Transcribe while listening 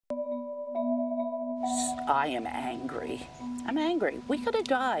I am angry. I'm angry. We could have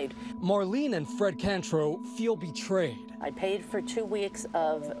died. Marlene and Fred Katrow feel betrayed. I paid for 2 weeks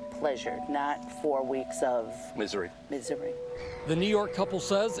of pleasure, not 4 weeks of misery. The New York couple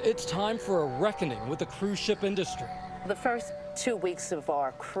says it's time for a reckoning with the cruise ship industry. The first 2 weeks of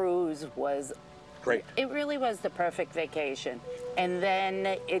our cruise was great. It really was the perfect vacation. And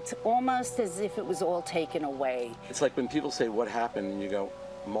then it's almost as if it was all taken away. It's like when people say, what happened? And you go,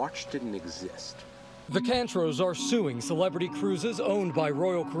 March didn't exist. The Katrows are suing Celebrity Cruises, owned by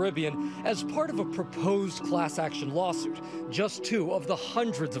Royal Caribbean, as part of a proposed class action lawsuit. Just 2 of the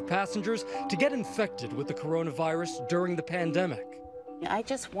hundreds of passengers to get infected with the coronavirus during the pandemic. I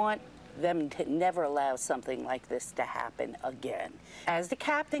just want them to never allow something like this to happen again. As the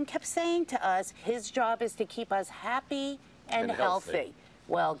captain kept saying to us, his job is to keep us happy and healthy.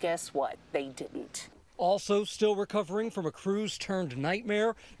 Well, guess what? They didn't. Also still recovering from a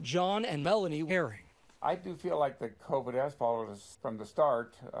cruise-turned-nightmare, John and Melanie Herring. I do feel like the COVID has followed us from the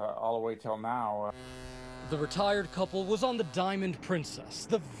start all the way till now. The retired couple was on the Diamond Princess,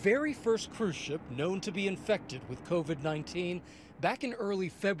 the very first cruise ship known to be infected with COVID-19 back in early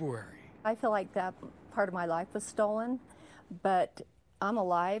February. I feel like that part of my life was stolen, but I'm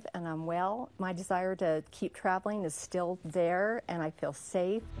alive and I'm well. My desire to keep traveling is still there, and I feel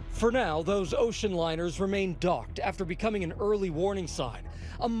safe. For now, those ocean liners remain docked after becoming an early warning sign,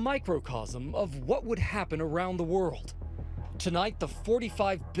 a microcosm of what would happen around the world. Tonight, the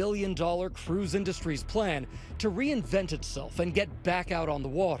 $45 billion cruise industry's plan to reinvent itself and get back out on the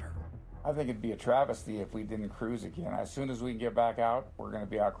water. I think it'd be a travesty if we didn't cruise again. As soon as we can get back out, we're going to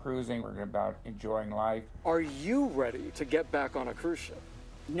be out cruising, we're going to be out enjoying life. Are you ready to get back on a cruise ship?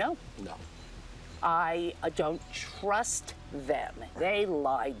 No. No. I don't trust them. They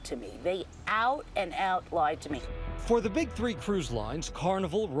lied to me. They out and out lied to me. For the big 3 cruise lines,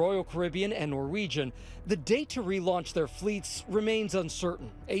 Carnival, Royal Caribbean, and Norwegian, the date to relaunch their fleets remains uncertain.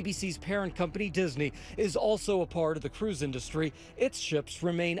 ABC's parent company, Disney, is also a part of the cruise industry. Its ships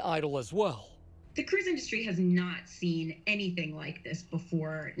remain idle as well. The cruise industry has not seen anything like this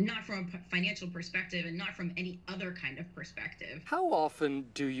before, not from a financial perspective and not from any other kind of perspective. How often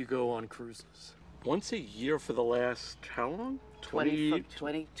do you go on cruises? Once a year for the last, how long?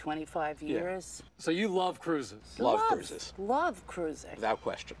 25 years. Yeah. So you love cruises? Love cruises. Love cruising. Without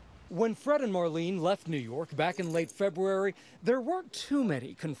question. When Fred and Marlene left New York back in late February, there weren't too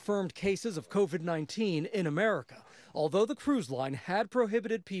many confirmed cases of COVID-19 in America, although the cruise line had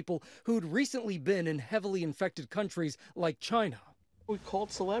prohibited people who'd recently been in heavily infected countries like China. We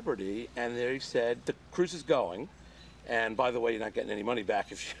called Celebrity, and they said the cruise is going, and by the way, you're not getting any money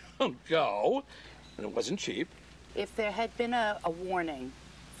back if you don't go, and it wasn't cheap. If there had been a warning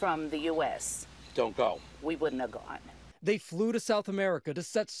from the U.S., don't go, we wouldn't have gone. They flew to South America to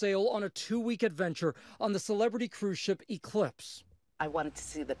set sail on a 2-week adventure on the Celebrity cruise ship Eclipse. I wanted to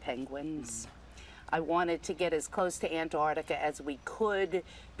see the penguins. I wanted to get as close to Antarctica as we could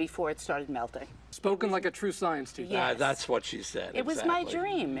before it started melting. Spoken like a true science teacher. Yes. That's what she said. It was my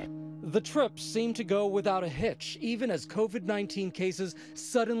dream. The trip seemed to go without a hitch, even as COVID-19 cases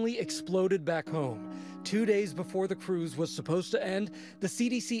suddenly exploded back home. 2 days before the cruise was supposed to end, the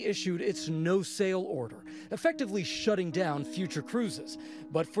CDC issued its no-sail order, effectively shutting down future cruises.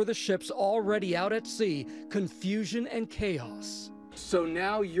 But for the ships already out at sea, confusion and chaos. So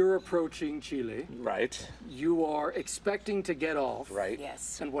now you're approaching Chile. Right. You are expecting to get off. Right.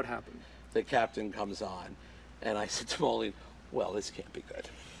 Yes. And what happened? The captain comes on, and I said to Marlene, well, this can't be good.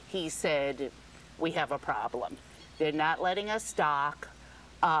 He said, we have a problem. They're not letting us dock.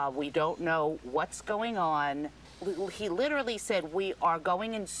 We don't know what's going on. He literally said, we are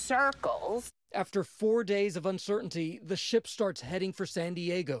going in circles. After 4 days of uncertainty, the ship starts heading for San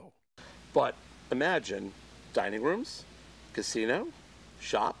Diego. But imagine dining rooms, casino,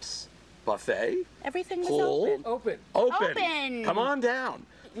 shops, buffet, Everything was pool. open. Open. Come on down.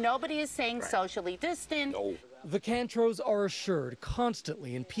 Nobody is saying socially distant. No. The Katrows are assured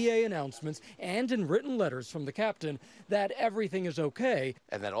constantly in PA announcements and in written letters from the captain that everything is okay.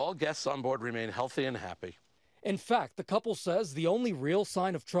 And that all guests on board remain healthy and happy. In fact, the couple says the only real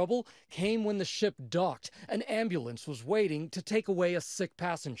sign of trouble came when the ship docked. An ambulance was waiting to take away a sick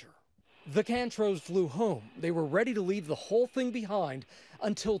passenger. The Katrows flew home. They were ready to leave the whole thing behind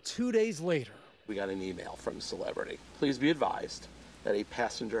until 2 days later. We got an email from Celebrity. Please be advised that a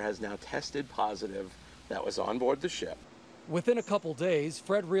passenger has now tested positive that was on board the ship. Within a couple days,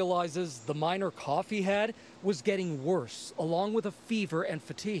 Fred realizes the minor cough he had was getting worse, along with a fever and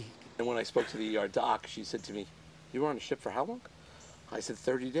fatigue. And when I spoke to the ER doc, she said to me, you were on a ship for how long? I said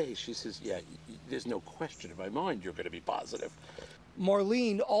 30 days. She says, yeah, there's no question in my mind you're going to be positive.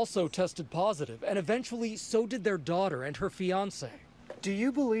 Marlene also tested positive, and eventually so did their daughter and her fiance. Do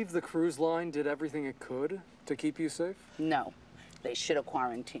you believe the cruise line did everything it could to keep you safe? No, they should have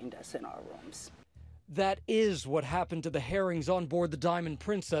quarantined us in our rooms. That is what happened to the herrings on board the Diamond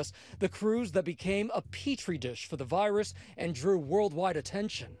Princess, the cruise that became a petri dish for the virus and drew worldwide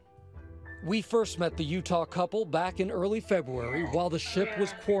attention. We first met the Utah couple back in early February while the ship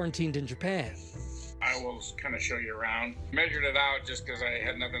was quarantined in Japan. I will kind of show you around. Measured it out just because I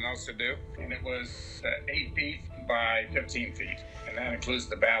had nothing else to do. And it was 8 feet by 15 feet. And that includes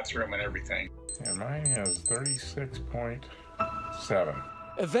the bathroom and everything. And mine has 36.7.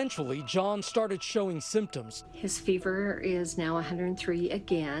 Eventually, John started showing symptoms. His fever is now 103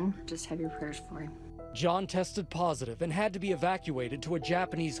 again. Just have your prayers for him. John tested positive and had to be evacuated to a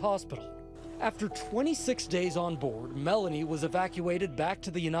Japanese hospital. After 26 days on board, Melanie was evacuated back to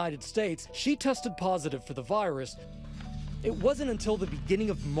the United States. She tested positive for the virus. It wasn't until the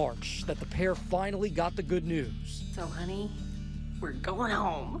beginning of March that the pair finally got the good news. So, honey, we're going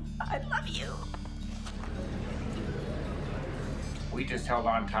home. I love you. We just held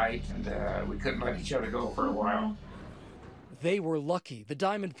on tight, and we couldn't let each other go for a while. They were lucky. The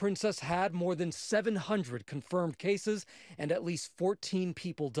Diamond Princess had more than 700 confirmed cases, and at least 14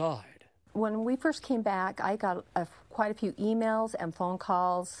 people died. When we first came back, I got quite a few emails and phone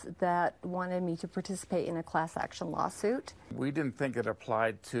calls that wanted me to participate in a class action lawsuit. We didn't think it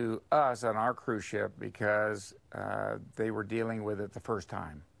applied to us on our cruise ship because they were dealing with it the first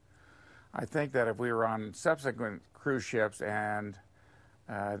time. I think that if we were on subsequent cruise ships and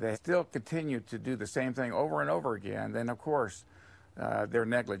they still continue to do the same thing over and over again, then of course they're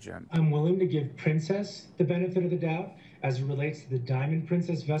negligent. I'm willing to give Princess the benefit of the doubt as it relates to the Diamond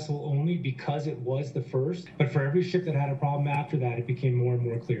Princess vessel only because it was the first. But for every ship that had a problem after that, it became more and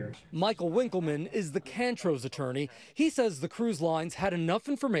more clear. Michael Winkleman is the Katrow's attorney. He says the cruise lines had enough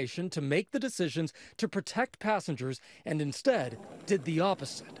information to make the decisions to protect passengers and instead did the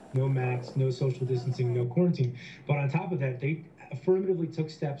opposite. No masks, no social distancing, no quarantine. But on top of that, they affirmatively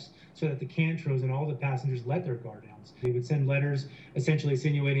took steps so that the Katrows and all the passengers let their guard down. They would send letters essentially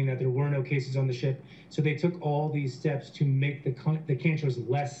insinuating that there were no cases on the ship. So they took all these steps to make the Katrows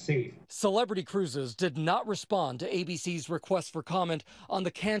less safe. Celebrity Cruises did not respond to ABC's request for comment on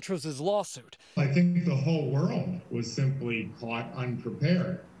the Katrows' lawsuit. I think the whole world was simply caught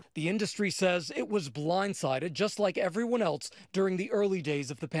unprepared. The industry says it was blindsided just like everyone else during the early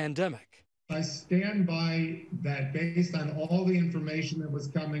days of the pandemic. I stand by that based on all the information that was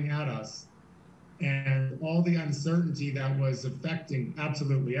coming at us and all the uncertainty that was affecting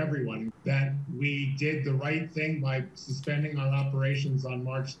absolutely everyone, that we did the right thing by suspending our operations on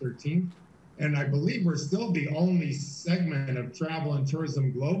March 13th. And I believe we're still the only segment of travel and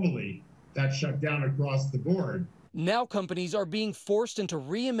tourism globally that shut down across the board. Now companies are being forced into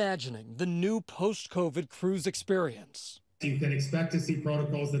reimagining the new post-COVID cruise experience. You can expect to see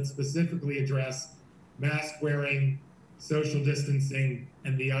protocols that specifically address mask wearing, social distancing,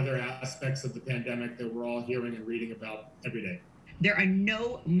 and the other aspects of the pandemic that we're all hearing and reading about every day. There are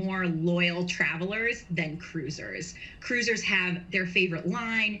no more loyal travelers than cruisers. Cruisers have their favorite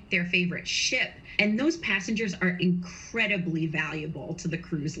line, their favorite ship, and those passengers are incredibly valuable to the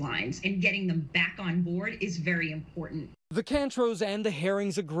cruise lines, and getting them back on board is very important. The Katrows and the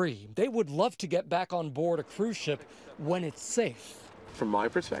herrings agree. They would love to get back on board a cruise ship when it's safe. From my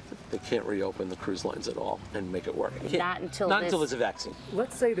perspective, they can't reopen the cruise lines at all and make it work. Not until there's a vaccine.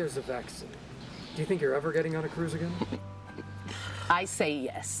 Let's say there's a vaccine. Do you think you're ever getting on a cruise again? I say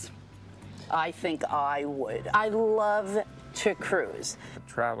yes. I think I would. I love to cruise.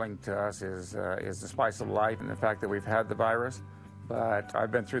 Traveling to us is the spice of life and the fact that we've had the virus. But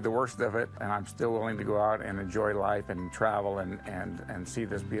I've been through the worst of it, and I'm still willing to go out and enjoy life and travel and see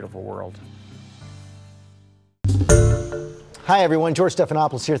this beautiful world. Hi everyone, George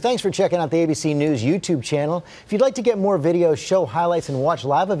Stephanopoulos here. Thanks for checking out the ABC News YouTube channel. If you'd like to get more videos, show highlights, and watch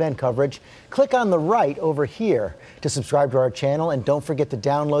live event coverage, click on the right over here to subscribe to our channel, and don't forget to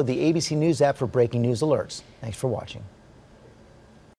download the ABC News app for breaking news alerts. Thanks for watching.